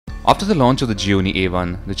After the launch of the Gionee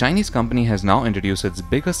A1, the Chinese company has now introduced its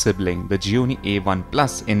bigger sibling, the Gionee A1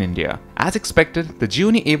 Plus in India. As expected, the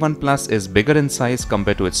Gionee A1 Plus is bigger in size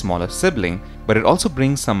compared to its smaller sibling, but it also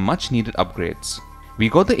brings some much needed upgrades. We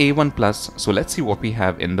got the A1 Plus, so let's see what we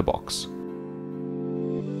have in the box.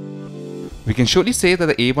 We can surely say that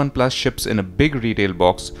the A1 Plus ships in a big retail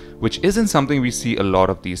box, which isn't something we see a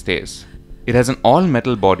lot of these days. It has an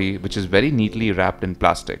all-metal body which is very neatly wrapped in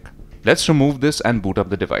plastic. Let's remove this and boot up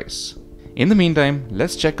the device. In the meantime,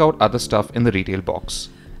 let's check out other stuff in the retail box.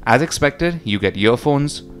 As expected, you get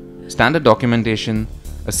earphones, standard documentation,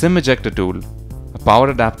 a SIM ejector tool, a power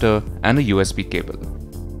adapter, and a USB cable.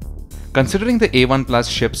 Considering the A1 Plus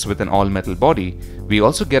ships with an all-metal body, we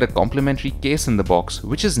also get a complimentary case in the box,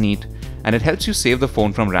 which is neat, and it helps you save the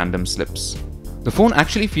phone from random slips. The phone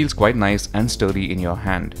actually feels quite nice and sturdy in your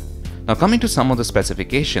hand. Now coming to some of the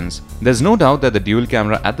specifications, there's no doubt that the dual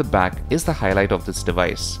camera at the back is the highlight of this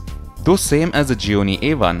device. Though same as the Gionee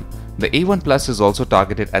A1, the A1 Plus is also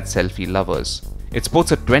targeted at selfie lovers. It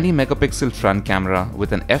sports a 20 megapixel front camera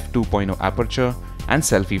with an f2.0 aperture and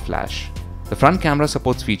selfie flash. The front camera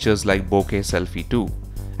supports features like bokeh selfie too.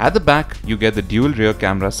 At the back, you get the dual rear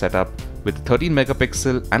camera setup with a 13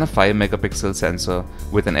 megapixel and a 5 megapixel sensor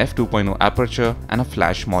with an f2.0 aperture and a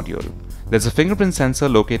flash module. There's a fingerprint sensor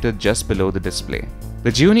located just below the display.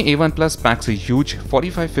 The Gionee A1 Plus packs a huge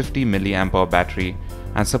 4550 mAh battery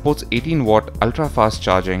and supports 18-watt ultra-fast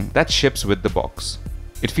charging that ships with the box.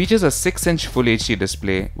 It features a 6-inch Full HD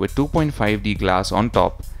display with 2.5D glass on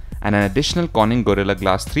top and an additional Corning Gorilla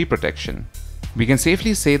Glass 3 protection. We can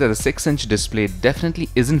safely say that the 6-inch display definitely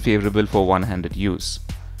isn't favorable for one-handed use.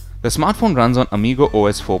 The smartphone runs on Amigo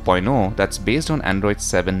OS 4.0 that's based on Android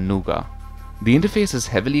 7 Nougat. The interface is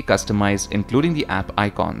heavily customized, including the app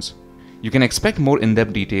icons. You can expect more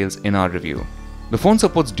in-depth details in our review. The phone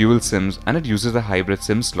supports dual SIMs and it uses a hybrid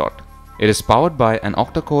SIM slot. It is powered by an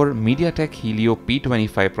octa-core MediaTek Helio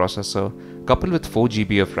P25 processor coupled with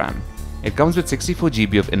 4GB of RAM. It comes with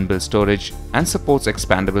 64GB of inbuilt storage and supports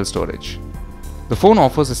expandable storage. The phone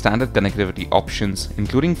offers a standard connectivity options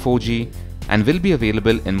including 4G and will be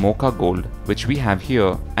available in Mocha Gold, which we have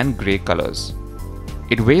here, and grey colors.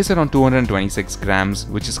 It weighs around 226 grams,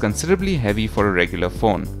 which is considerably heavy for a regular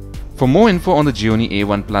phone. For more info on the Gionee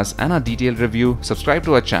A1 Plus and our detailed review, subscribe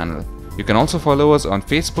to our channel. You can also follow us on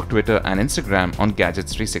Facebook, Twitter and Instagram on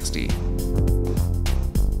Gadgets360.